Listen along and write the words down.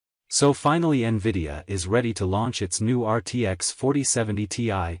So finally Nvidia is ready to launch its new RTX 4070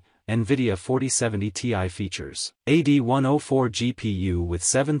 Ti, Nvidia 4070 Ti features AD104 GPU with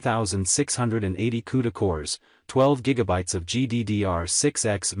 7680 CUDA cores, 12GB of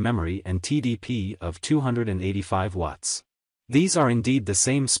GDDR6X memory and TDP of 285 watts. These are indeed the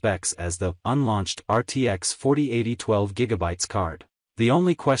same specs as the unlaunched RTX 4080 12GB card. The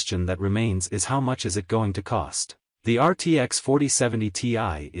only question that remains is how much is it going to cost. The RTX 4070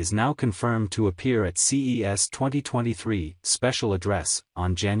 Ti is now confirmed to appear at CES 2023 special address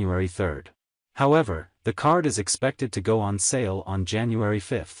on January 3rd. However, the card is expected to go on sale on January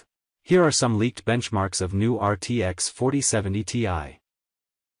 5th. Here are some leaked benchmarks of new RTX 4070 Ti.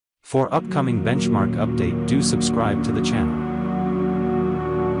 For upcoming benchmark update, do subscribe to the channel.